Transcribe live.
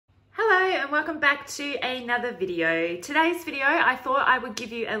and welcome back to another video. Today's video, I thought I would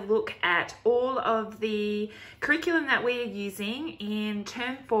give you a look at all of the curriculum that we are using in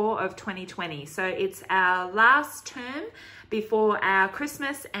term 4 of 2020. So it's our last term before our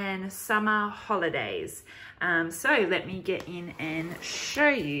Christmas and summer holidays. So let me get in and show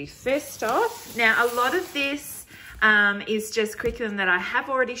you. First off, now a lot of this is just curriculum that I have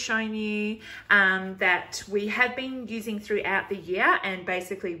already shown you that we have been using throughout the year, and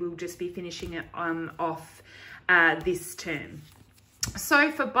basically we'll just be finishing it off this term.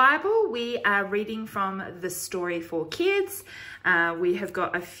 So for Bible, we are reading from the Story for Kids. We have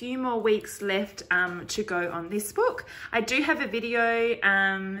got a few more weeks left to go on this book. I do have a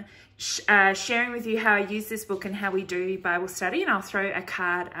video sharing with you how I use this book and how we do Bible study, and I'll throw a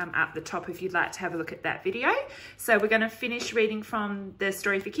card up the top if you'd like to have a look at that video. So we're going to finish reading from the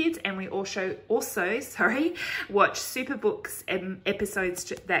Story for Kids, and we also watch Superbooks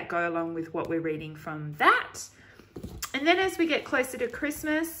episodes that go along with what we're reading from that. And then as we get closer to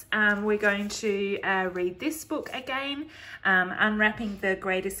Christmas, we're going to read this book again, Unwrapping the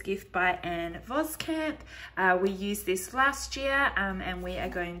Greatest Gift by Anne Voskamp. We used this last year, and we are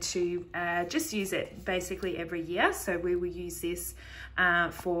going to just use it basically every year. So we will use this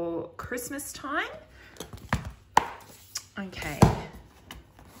for Christmas time. Okay.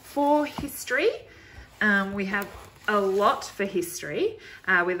 For history, we have a lot for history.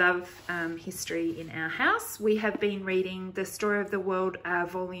 We love history in our house. We have been reading The Story of the World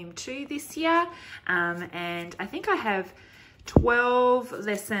Volume 2 this year, and I think I have 12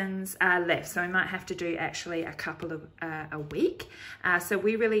 lessons left, so I might have to do actually a couple of a week. So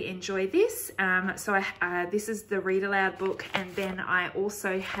we really enjoy this. This is the read aloud book, and then I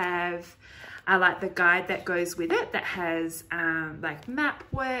also have like the guide that goes with it that has like map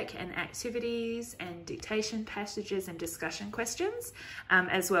work and activities and dictation passages and discussion questions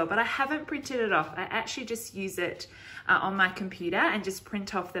as well. But I haven't printed it off. I actually just use it on my computer and just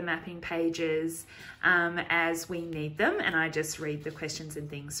print off the mapping pages as we need them, and I just read the questions and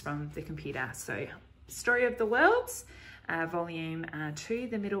things from the computer. So Story of the Worlds, Volume 2,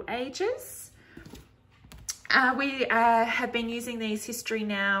 The Middle Ages. We have been using these History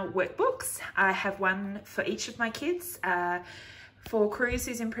Now workbooks. I have one for each of my kids. For Cruz,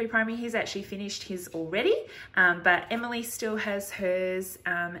 who's in pre-primary, he's actually finished his already, but Emily still has hers,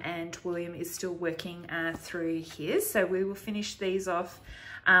 and William is still working through his. So we will finish these off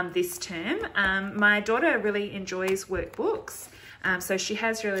this term. My daughter really enjoys workbooks, so she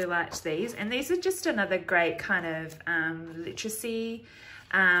has really liked these, and these are just another great kind of literacy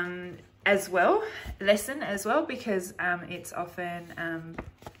lesson as well, because it's often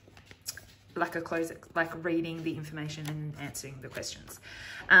like reading the information and answering the questions.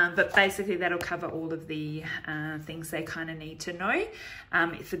 But basically that'll cover all of the things they kind of need to know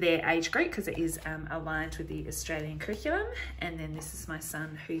for their age group, because it is aligned with the Australian curriculum. And then this is my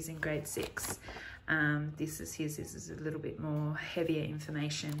son who's in grade 6. This is his. This is a little bit more heavier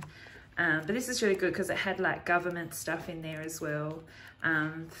information. But this is really good because it had like government stuff in there as well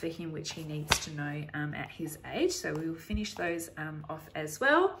for him, which he needs to know at his age. So we will finish those off as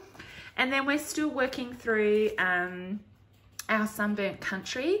well. And then we're still working through our Sunburnt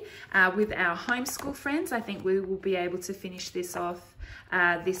Country with our homeschool friends. I think we will be able to finish this off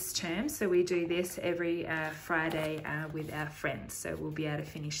this term. So we do this every Friday with our friends. So we'll be able to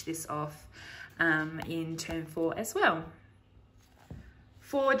finish this off in term 4 as well.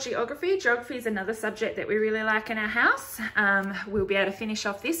 For geography is another subject that we really like in our house. We'll be able to finish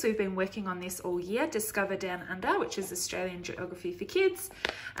off this. We've been working on this all year, Discover Down Under, which is Australian geography for kids.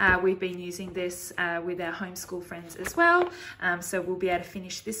 We've been using this with our homeschool friends as well. So we'll be able to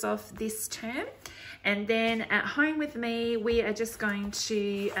finish this off this term. And then at home with me, we are just going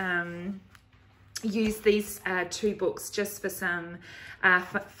to use these 2 books just for some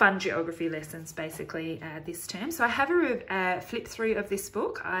fun geography lessons basically this term. So I have a flip through of this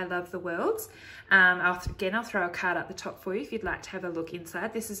book, I Love the Worlds. I'll throw a card up the top for you if you'd like to have a look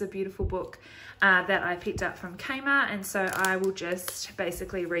inside. This is a beautiful book that I picked up from Kmart, and so I will just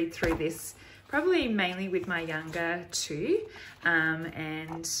basically read through this probably mainly with my younger 2,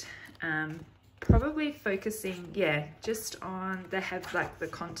 and probably focusing just on, they have like the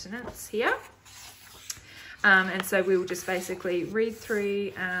continents here. And so we'll just basically read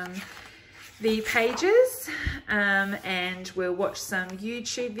through the pages and we'll watch some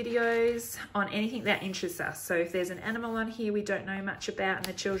YouTube videos on anything that interests us. So if there's an animal on here we don't know much about and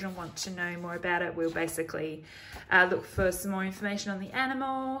the children want to know more about it, we'll basically look for some more information on the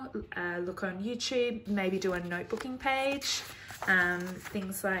animal, look on YouTube, maybe do a notebooking page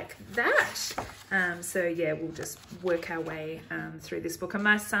things like that. So yeah, we'll just work our way through this book. And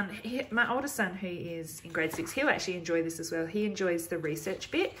my oldest son, who is in grade 6, he'll actually enjoy this as well. He enjoys the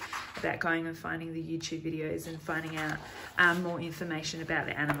research bit about going and finding the YouTube videos and finding out more information about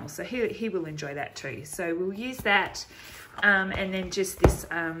the animals. So he will enjoy that too. So we'll use that. And then just this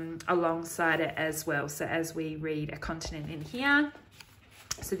alongside it as well. So as we read a continent in here,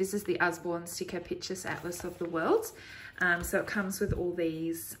 so this is the Usborne Sticker Pictures Atlas of the World. So it comes with all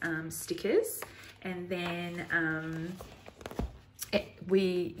these stickers, and then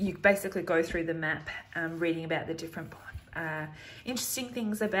you basically go through the map, reading about the different interesting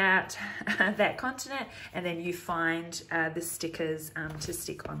things about that continent, and then you find the stickers to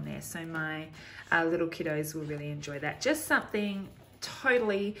stick on there. So my little kiddos will really enjoy that. Just something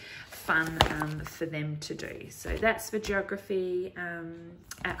totally fun for them to do. So that's for geography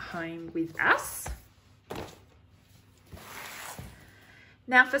at home with us.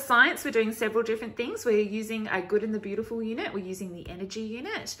 Now for science, we're doing several different things. We're using a good and the beautiful unit. We're using the energy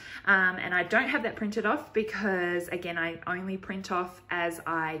unit. And I don't have that printed off because, again, I only print off as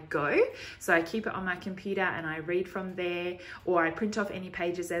I go. So I keep it on my computer and I read from there, or I print off any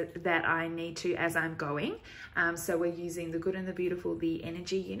pages that I need to as I'm going. So we're using the good and the beautiful, the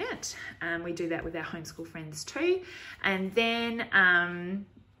energy unit. We do that with our homeschool friends too. And then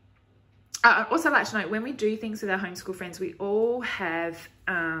I'd also like to note, when we do things with our homeschool friends, we all have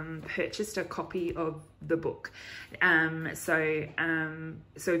purchased a copy of the book. So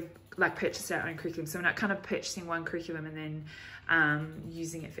like purchased our own curriculum. So we're not kind of purchasing one curriculum and then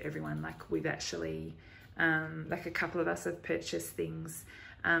using it for everyone. Like we've actually, like a couple of us have purchased things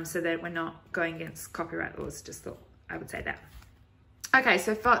so that we're not going against copyright laws. Just thought I would say that. Okay,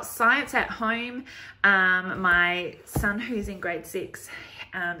 so for science at home, my son who's in grade 6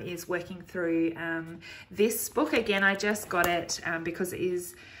 is working through this book. Again, I just got it because it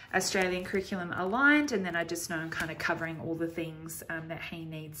is Australian curriculum aligned, and then I just know I'm kind of covering all the things that he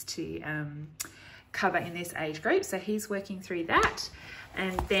needs to cover in this age group. So he's working through that.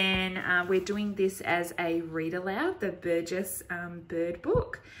 And then we're doing this as a read aloud, the Burgess Bird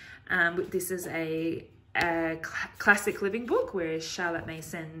book. This is a classic living book, whereas Charlotte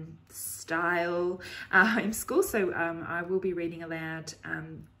Mason style homeschool. So I will be reading aloud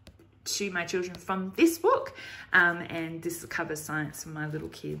to my children from this book, and this covers science for my little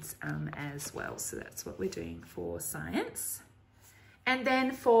kids as well. So that's what we're doing for science. And then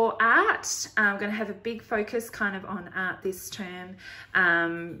for art, I'm going to have a big focus kind of on art this term,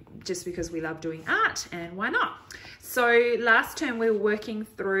 just because we love doing art, and why not? So last term we were working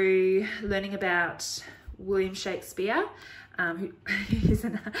through learning about William Shakespeare, who is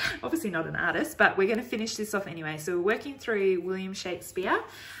obviously not an artist, but we're going to finish this off anyway. So we're working through William Shakespeare.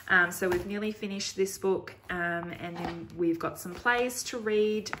 So we've nearly finished this book, and then we've got some plays to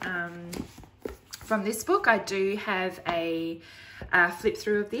read from this book. I do have a flip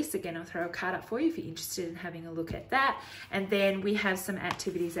through of this. Again, I'll throw a card up for you if you're interested in having a look at that. And then we have some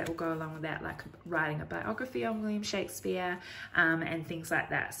activities that will go along with that, like writing a biography on William Shakespeare and things like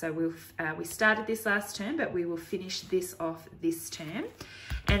that. So we started this last term, but we will finish this off this term.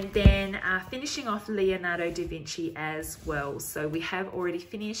 And then finishing off Leonardo da Vinci as well. So we have already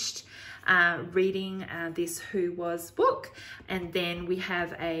finished reading this Who Was book, and then we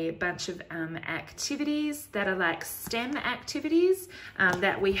have a bunch of activities that are like STEM activities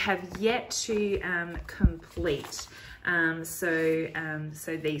that we have yet to complete. So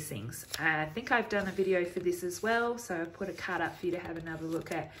these things. I think I've done a video for this as well, so I've put a card up for you to have another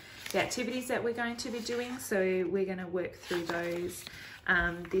look at the activities that we're going to be doing. So we're going to work through those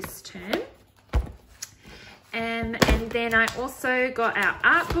this term. And then I also got our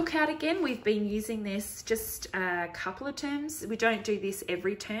art book out again. We've been using this just a couple of terms. We don't do this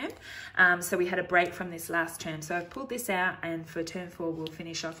every term. So we had a break from this last term. So I've pulled this out, and for term 4, we'll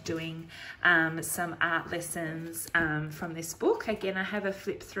finish off doing some art lessons from this book. Again, I have a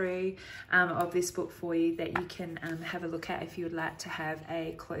flip through of this book for you that you can have a look at if you would like to have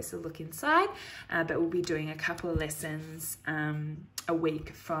a closer look inside. But we'll be doing a couple of lessons a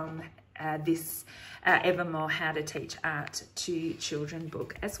week from this Evermore How to Teach Art to Children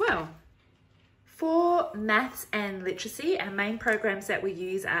book as well. For maths and literacy, our main programs that we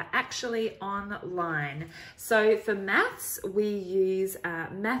use are actually online. So for maths, we use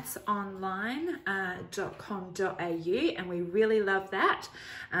mathsonline.com.au, and we really love that.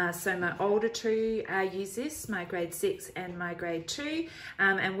 So my older two use this, my grade 6 and my grade 2,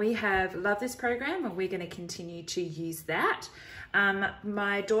 and we have loved this program, and we're going to continue to use that.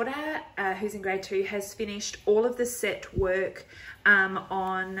 My daughter, who's in grade 2, has finished all of the set work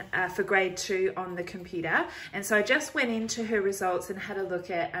for grade 2 on the computer. And so I just went into her results and had a look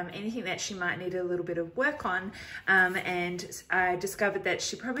at anything that she might need a little bit of work on, and I discovered that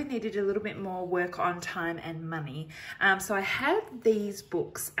she probably needed a little bit more work on time and money. So I have these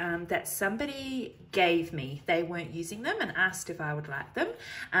books that somebody gave me. They weren't using them and asked if I would like them,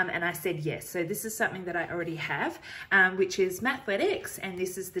 and I said yes. So this is something that I already have, which is Mathletics, and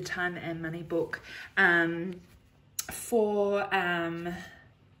this is the time and money book for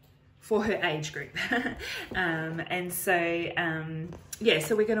her age group. And so yeah,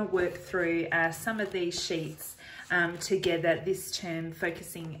 so we're going to work through some of these sheets together this term,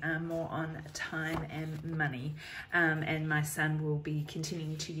 focusing more on time and money, and my son will be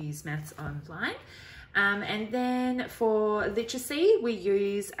continuing to use Maths Online. And then for literacy, we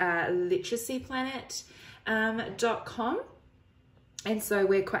use literacyplanet.com. And so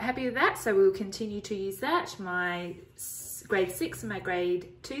we're quite happy with that. So we'll continue to use that. My grade 6 and my grade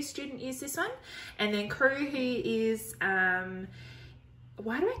 2 student use this one. And then Crew, who is, why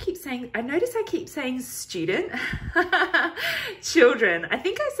do I keep saying, I notice I keep saying student, children. I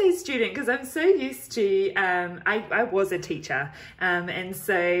think I say student because I'm so used to, I was a teacher. And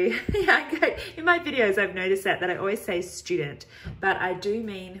so yeah, in my videos, I've noticed that I always say student, but I do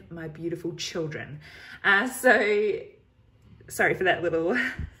mean my beautiful children. So sorry for that little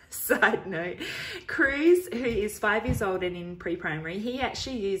side note. Cruz, who is 5 years old and in pre-primary, he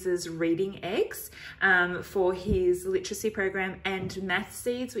actually uses Reading Eggs for his literacy program, and Math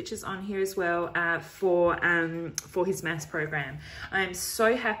Seeds, which is on here as well, for his maths program. I'm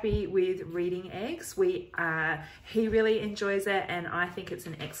so happy with Reading Eggs. He really enjoys it, and I think it's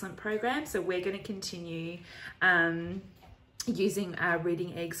an excellent program. So we're going to continue using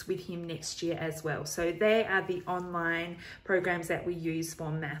Reading Eggs with him next year as well. So they are the online programs that we use for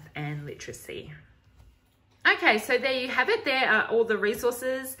math and literacy. Okay, so there you have it. There are all the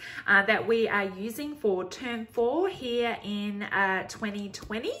resources that we are using for term 4 here in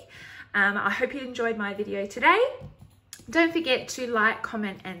 2020. I hope you enjoyed my video today. Don't forget to like,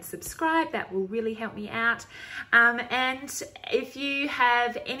 comment and subscribe. That will really help me out. And if you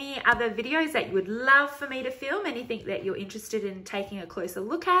have any other videos that you would love for me to film, anything that you're interested in taking a closer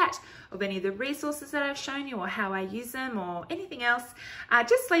look at, of any of the resources that I've shown you or how I use them or anything else,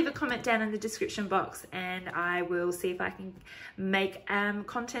 just leave a comment down in the description box and I will see if I can make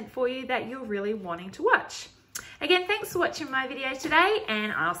content for you that you're really wanting to watch. Again, thanks for watching my video today,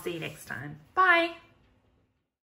 and I'll see you next time. Bye.